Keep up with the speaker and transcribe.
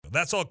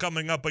That's all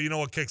coming up, but you know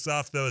what kicks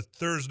off the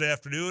Thursday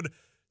afternoon?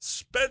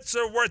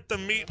 Spencer Worth, the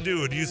meat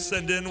dude. You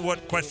send in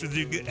what questions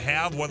you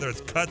have, whether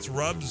it's cuts,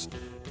 rubs,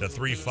 to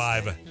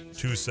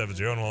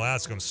 35270, and we'll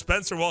ask them.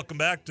 Spencer, welcome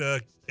back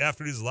to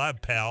Afternoons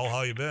Live, pal.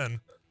 How you been?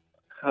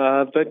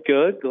 Been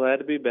good. Glad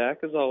to be back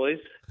as always.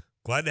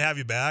 Glad to have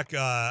you back.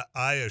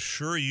 I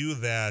assure you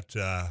that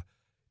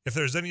if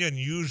there's any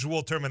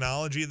unusual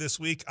terminology this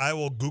week, I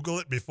will Google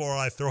it before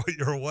I throw it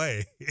your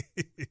way.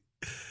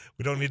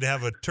 We don't need to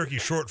have a turkey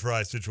short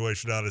fry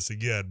situation on us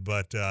again,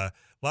 but a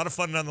lot of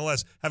fun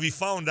nonetheless. Have you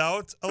found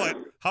out,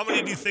 how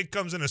many do you think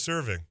comes in a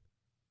serving?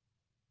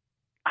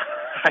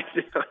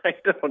 I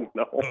don't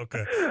know.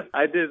 Okay.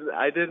 I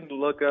didn't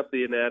look up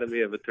the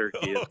anatomy of a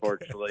turkey,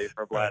 unfortunately,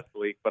 from last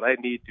week, but I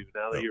need to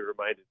now that you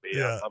reminded me.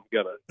 Yeah. I'm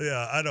gonna.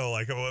 Yeah, I know.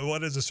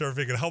 What is a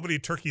serving, and how many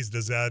turkeys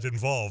does that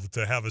involve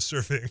to have a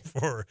serving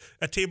for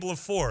a table of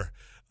 4?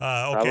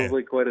 Okay.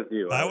 Probably quite a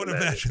few. I would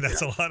imagine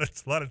that's a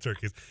lot of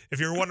turkeys. If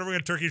you're wondering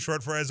what turkey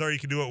short fries are, you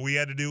can do what we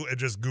had to do and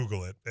just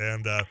Google it,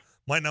 and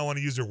might not want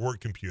to use your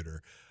work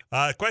computer.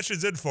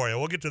 Questions in for you.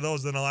 We'll get to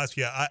those, then I'll ask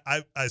you.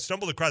 I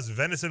stumbled across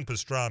venison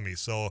pastrami,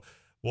 so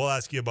we'll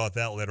ask you about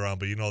that later on,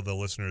 but you know the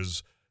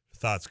listeners'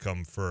 thoughts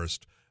come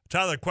first.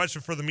 Tyler,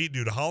 question for the meat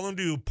dude. How long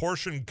do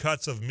portion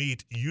cuts of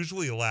meat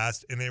usually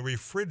last in a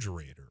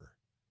refrigerator?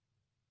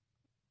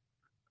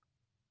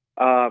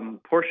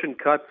 Portion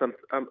cuts,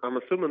 I'm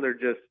assuming they're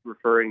just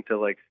referring to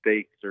like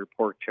steaks or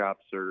pork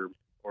chops or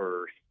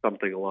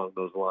something along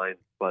those lines,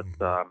 but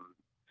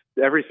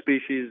every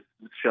species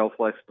shelf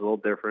life is a little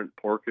different.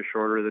 Pork is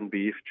shorter than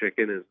beef.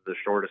 Chicken is the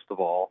shortest of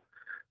all.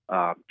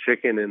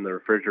 Chicken in the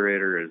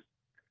refrigerator is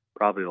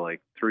probably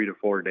like 3 to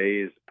 4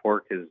 days.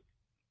 Pork is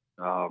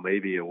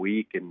maybe a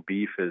week, and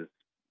beef is,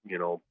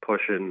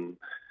 pushing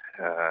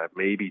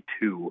maybe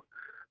 2.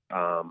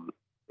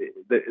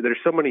 There's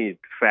so many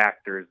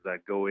factors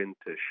that go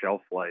into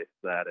shelf life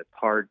that it's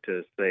hard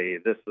to say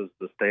this is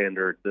the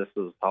standard, this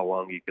is how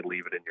long you can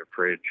leave it in your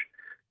fridge,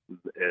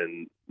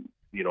 and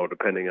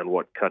depending on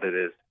what cut it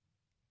is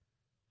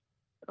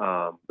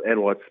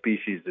and what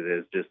species it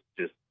is, just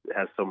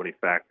has so many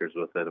factors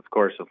with it. Of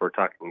course, if we're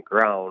talking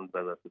ground,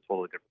 then that's a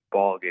totally different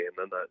ball game.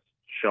 Then that's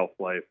shelf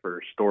life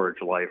or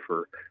storage life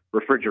or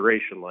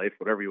refrigeration life,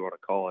 whatever you want to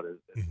call it,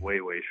 is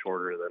way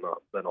shorter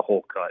than a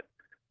whole cut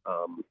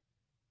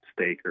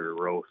steak or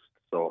roast.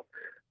 So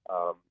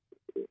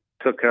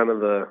took kind of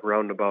the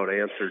roundabout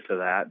answer to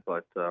that,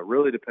 but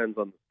really depends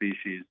on the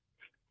species.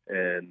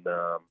 And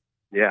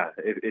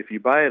if you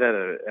buy it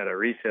at a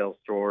retail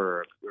store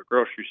or a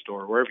grocery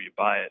store, wherever you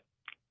buy it,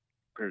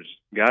 there's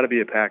got to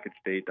be a package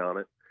date on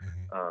it.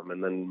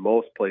 And then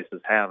most places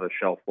have a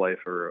shelf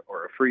life or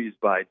a freeze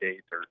by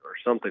date or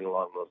something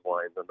along those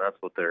lines, and that's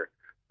what they're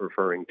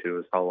referring to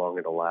as how long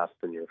it'll last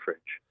in your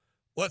fridge.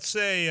 Let's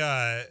say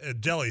a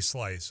deli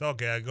slice.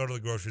 Okay, I go to the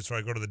grocery store,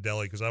 I go to the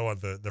deli because I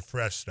want the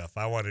fresh stuff.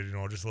 I want it,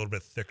 just a little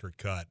bit thicker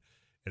cut.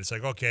 And it's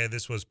like, okay,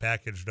 this was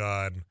packaged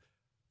on,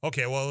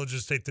 okay, well, we'll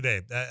just take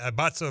today. I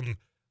bought some,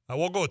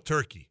 we'll go with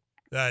turkey.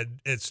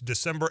 It's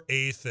December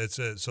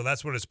 8th. So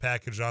that's when it's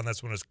packaged on,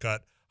 that's when it's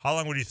cut. How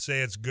long would you say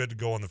it's good to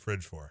go in the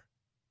fridge for?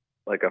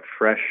 Like a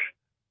fresh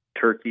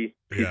turkey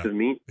piece of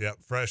meat? Yeah,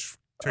 fresh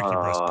turkey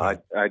breast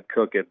cut. I'd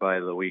cook it by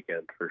the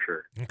weekend for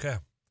sure. Okay.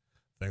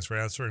 Thanks for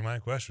answering my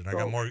question. I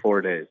got more.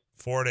 4 days.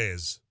 4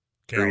 days.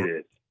 Okay. 3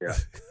 days. Yeah.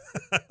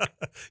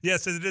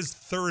 Yes, it is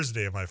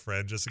Thursday, my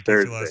friend, just in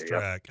case you lost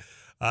track.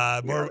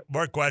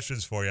 More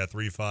questions for you at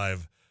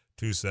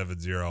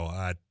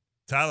 35270.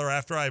 Tyler,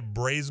 after I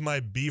braise my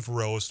beef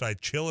roast, I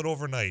chill it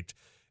overnight.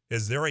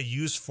 Is there a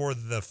use for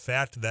the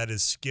fat that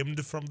is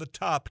skimmed from the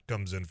top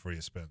comes in for you,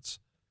 Spence?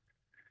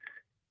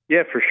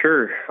 Yeah, for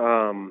sure.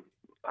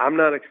 I'm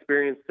not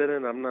experienced in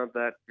it. I'm not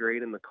that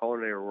great in the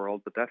culinary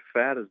world, but that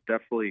fat is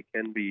definitely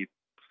can be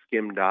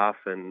skimmed off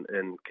and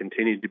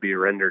continued to be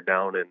rendered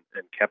down and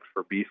kept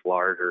for beef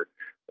lard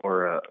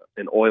or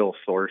an oil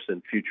source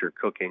in future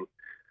cooking.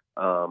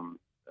 I'm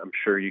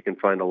sure you can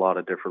find a lot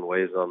of different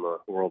ways on the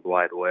World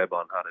Wide Web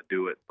on how to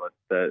do it. But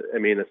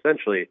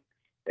essentially,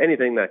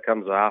 anything that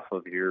comes off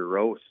of your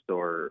roast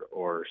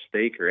or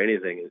steak or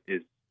anything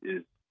is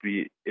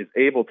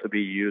able to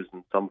be used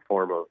in some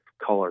form of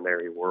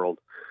culinary world.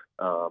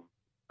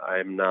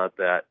 I'm not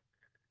that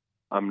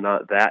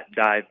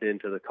dived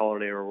into the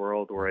culinary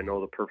world where I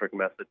know the perfect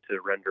method to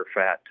render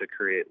fat to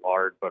create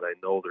lard, but I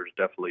know there's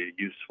definitely a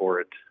use for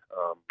it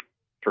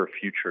for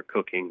future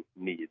cooking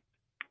needs.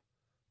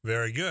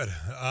 Very good.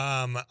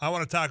 I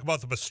want to talk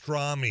about the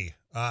pastrami.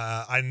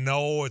 I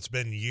know it's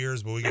been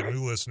years, but we get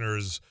new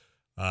listeners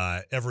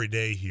every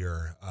day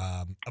here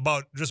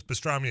about just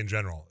pastrami in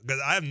general, because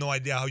I have no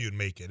idea how you'd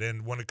make it.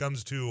 And when it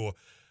comes to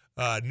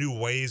new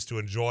ways to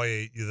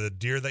enjoy the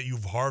deer that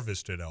you've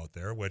harvested out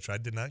there, which I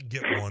did not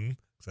get one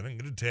because I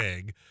didn't get a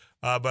tag.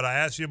 But I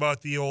asked you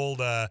about the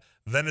old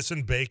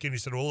venison bacon. You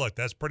said, well, look,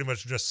 that's pretty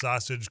much just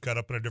sausage cut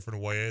up in a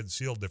different way and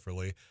sealed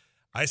differently.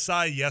 I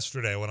saw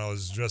yesterday when I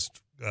was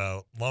just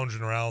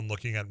lounging around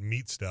looking at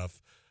meat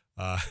stuff,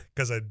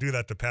 because I do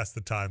that to pass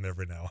the time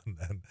every now and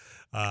then.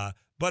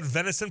 But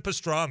venison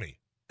pastrami,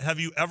 have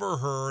you ever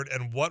heard,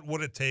 and what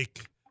would it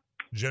take,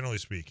 generally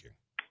speaking?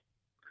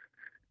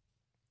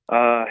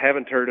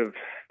 Haven't heard of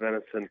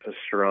venison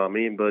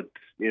pastrami, but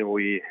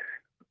we,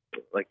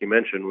 like you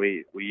mentioned,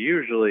 we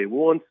usually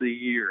once a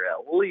year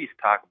at least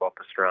talk about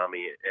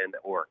pastrami and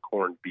or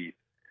corned beef,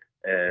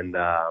 and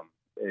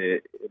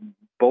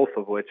both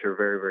of which are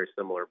very very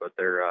similar, but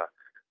they're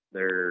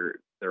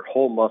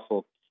whole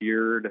muscle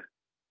cured,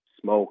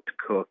 smoked,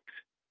 cooked,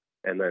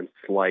 and then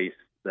sliced.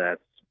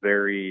 That's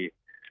very.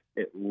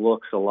 It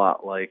looks a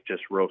lot like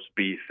just roast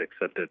beef,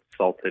 except it's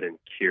salted and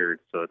cured,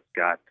 so it's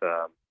got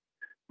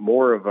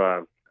more of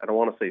a, I don't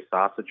want to say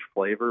sausage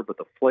flavor, but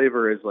the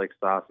flavor is like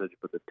sausage,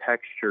 but the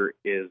texture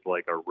is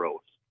like a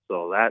roast.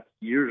 So that's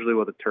usually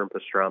what the term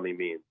pastrami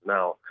means.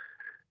 Now,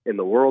 in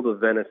the world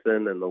of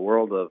venison and the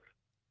world of,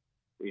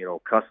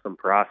 custom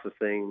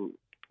processing,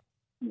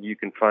 you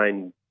can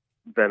find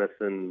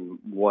venison,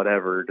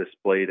 whatever,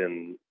 displayed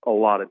in a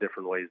lot of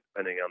different ways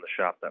depending on the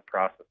shop that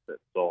processed it.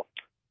 So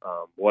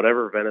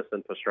whatever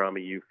venison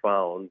pastrami you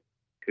found,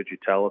 could you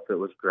tell if it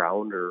was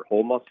ground or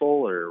whole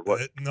muscle or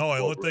what?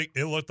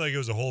 It looked like it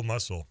was a whole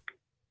muscle.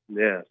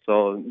 Yeah,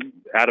 so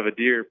out of a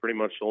deer, pretty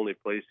much the only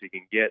place you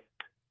can get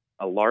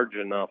a large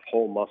enough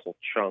whole muscle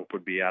chunk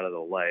would be out of the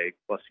leg.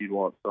 Plus, you'd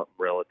want something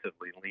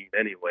relatively lean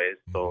anyways.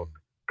 So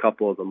a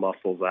couple of the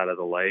muscles out of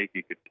the leg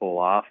you could pull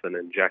off and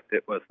inject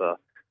it with a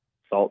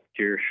salt,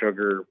 cure,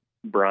 sugar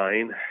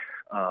brine,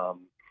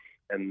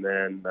 and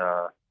then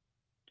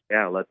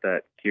let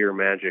that cure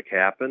magic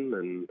happen.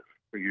 And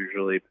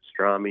usually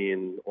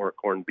pastrami or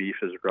corned beef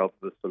is rubbed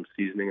with some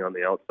seasoning on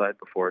the outside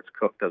before it's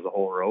cooked as a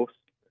whole roast.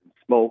 And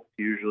smoked,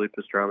 usually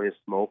pastrami is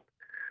smoked.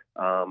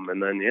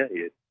 And then,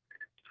 it's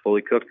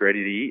fully cooked,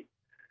 ready to eat.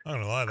 I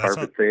don't know.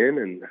 Carpets in,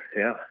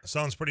 and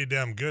sounds pretty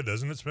damn good,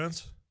 doesn't it,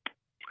 Spence?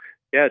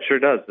 Yeah, it sure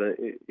does.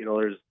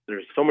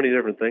 There's so many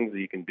different things that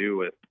you can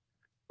do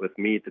with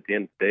meat. At the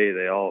end of the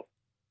day,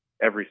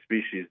 every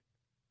species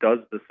does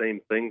the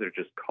same thing. They're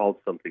just called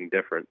something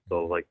different.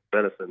 So like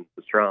venison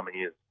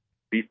pastrami is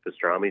beef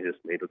pastrami just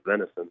made with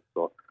venison.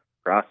 So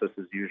process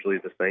is usually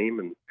the same,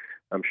 and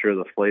I'm sure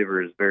the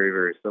flavor is very,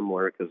 very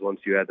similar because once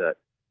you add that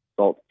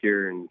salt,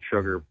 cure, and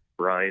sugar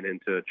brine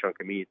into a chunk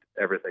of meat,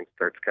 everything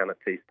starts kind of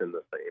tasting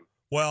the same.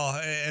 Well,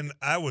 and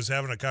I was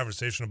having a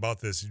conversation about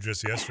this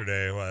just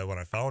yesterday when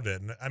I found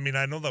it. And I mean,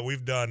 I know that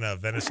we've done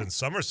venison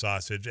summer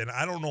sausage, and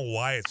I don't know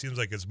why it seems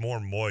like it's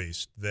more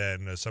moist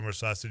than a summer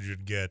sausage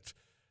you'd get,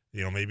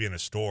 maybe in a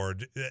store.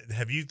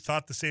 Have you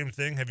thought the same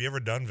thing? Have you ever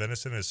done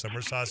venison as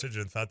summer sausage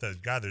and thought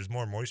that, God, there's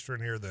more moisture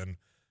in here than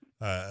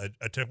a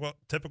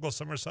typical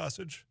summer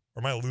sausage?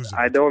 Or am I losing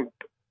it?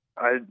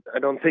 I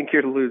don't think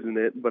you're losing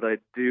it, but I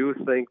do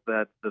think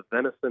that the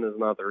venison is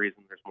not the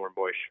reason there's more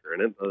moisture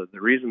in it.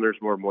 The reason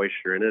there's more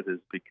moisture in it is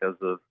because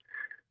of,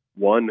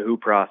 one, who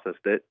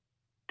processed it,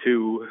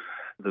 two,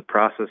 the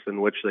process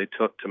in which they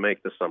took to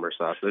make the summer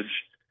sausage,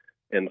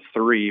 and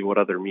three, what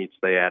other meats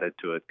they added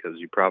to it, because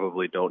you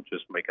probably don't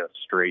just make a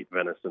straight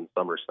venison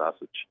summer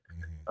sausage.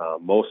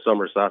 Most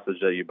summer sausage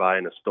that you buy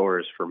in a store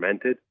is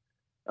fermented,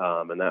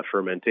 and that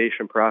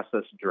fermentation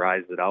process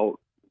dries it out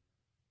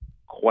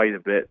quite a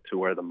bit to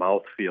where the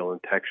mouthfeel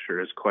and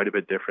texture is quite a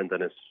bit different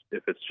than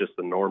if it's just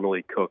a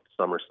normally cooked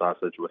summer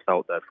sausage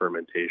without that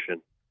fermentation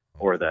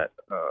or that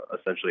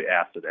essentially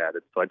acid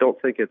added. So I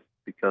don't think it's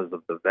because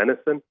of the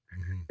venison.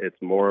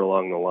 It's more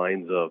along the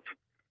lines of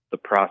the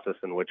process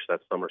in which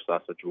that summer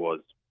sausage was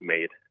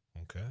made.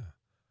 Okay.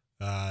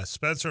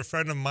 Spencer, a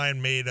friend of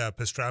mine, made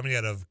pastrami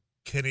out of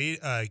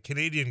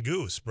Canadian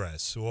goose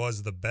breast. It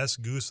was the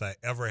best goose I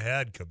ever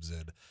had, comes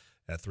in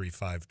at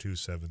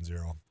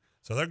 35270.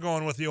 So they're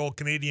going with the old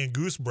Canadian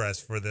goose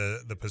breast for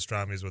the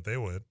pastrami is what they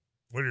would.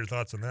 What are your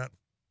thoughts on that?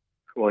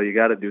 Well, you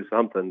got to do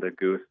something to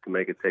goose to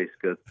make it taste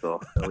good. So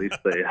at least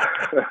they.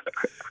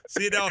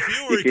 See, now if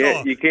you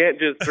recall, you can't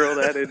just throw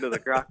that into the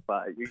crock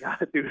pot. You got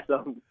to do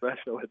something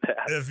special with that.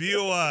 If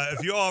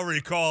you all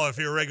recall, if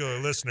you're a regular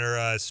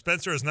listener,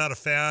 Spencer is not a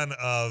fan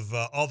of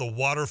all the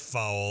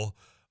waterfowl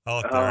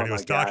out there. And he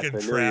was talking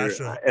trash.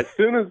 As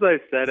soon as I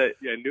said it,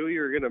 I knew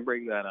you were going to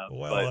bring that up.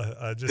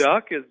 Well,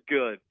 duck is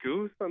good.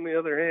 Goose, on the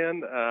other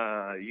hand,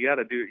 you got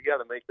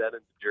to make that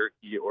into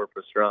jerky or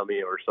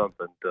pastrami or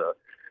something to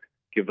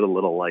give it a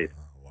little life.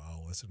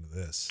 Wow, listen to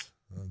this.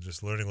 I'm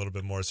just learning a little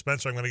bit more.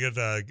 Spencer, I'm going to get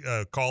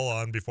a call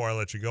on before I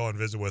let you go and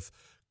visit with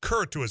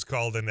Kurt, who has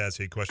called in to ask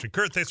you a question.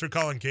 Kurt, thanks for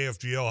calling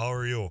KFGO. How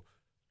are you?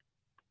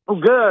 Oh,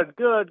 good.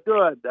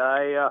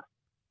 I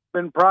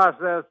been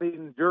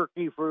processing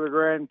jerky for the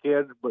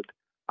grandkids, but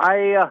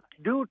I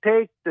do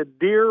take the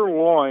deer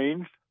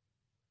loins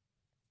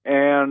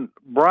and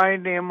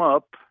brine them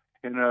up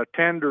in a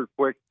tender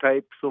quick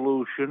type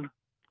solution,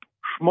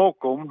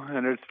 smoke them,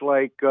 and it's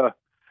like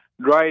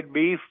dried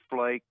beef,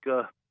 like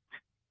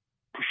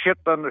shit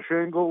on the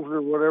shingles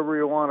or whatever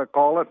you want to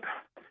call it.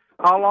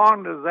 How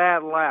long does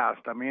that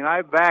last? I mean,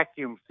 I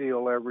vacuum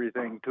seal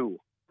everything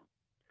too.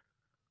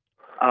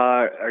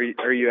 Are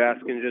you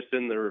asking just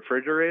in the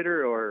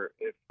refrigerator or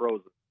it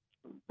frozen?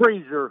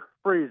 Freezer.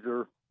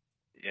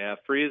 Yeah,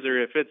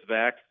 freezer. If it's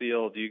vac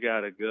sealed, you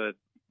got a good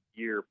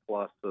year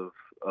plus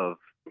of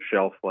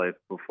shelf life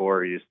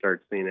before you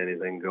start seeing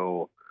anything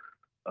go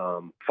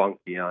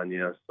funky on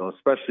you. So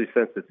especially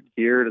since it's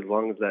cured, as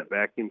long as that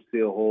vacuum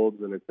seal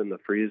holds and it's in the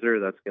freezer,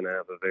 that's going to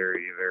have a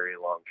very, very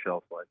long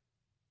shelf life.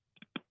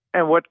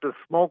 And with the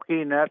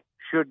smoking, that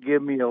should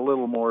give me a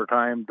little more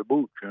time to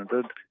boot, shouldn't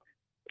it?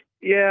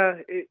 Yeah,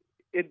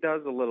 it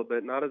does a little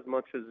bit, not as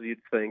much as you'd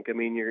think. I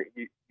mean,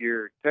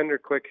 your Tender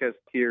Quick has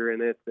cure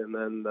in it, and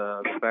then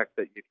the fact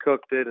that you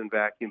cooked it and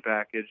vacuum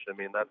packaged. I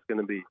mean, that's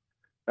going to be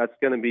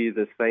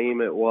the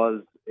same it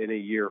was in a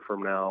year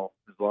from now,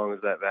 as long as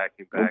that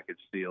vacuum package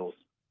seals.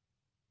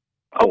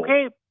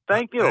 Okay,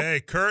 thank you. Hey,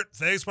 Kurt,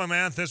 thanks, my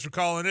man. Thanks for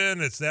calling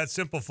in. It's that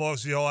simple,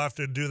 folks. You'll have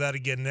to do that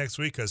again next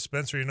week because,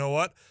 Spencer, you know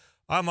what?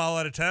 I'm all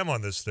out of time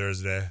on this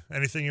Thursday.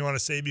 Anything you want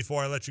to say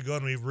before I let you go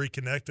and we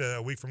reconnect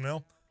a week from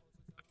now?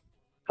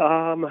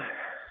 No.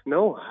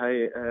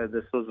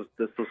 This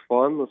was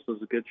fun. This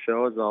was a good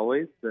show as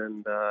always,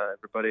 and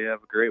everybody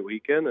have a great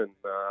weekend and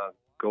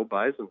go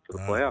Bison for the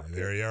playoff.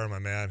 There you are, my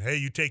man. Hey,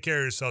 you take care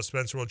of yourself,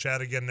 Spencer. We'll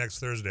chat again next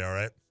Thursday. All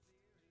right.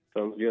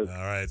 Sounds good. All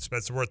right,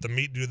 Spencer Worth, the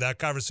Meat Dude. That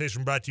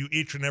conversation brought to you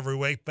each and every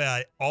week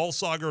by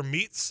Allsager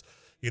Meats.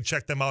 You can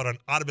check them out on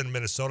Audubon,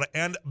 Minnesota,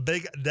 and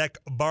Big Deck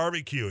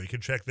Barbecue. You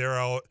can check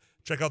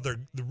out the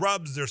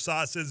rubs, their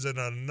sauces, and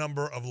a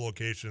number of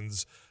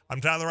locations.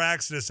 I'm Tyler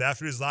Axtis.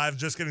 Afternoons Live,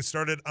 just getting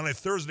started on a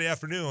Thursday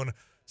afternoon.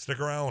 Stick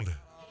around.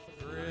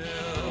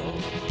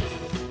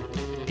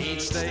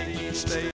 Each day.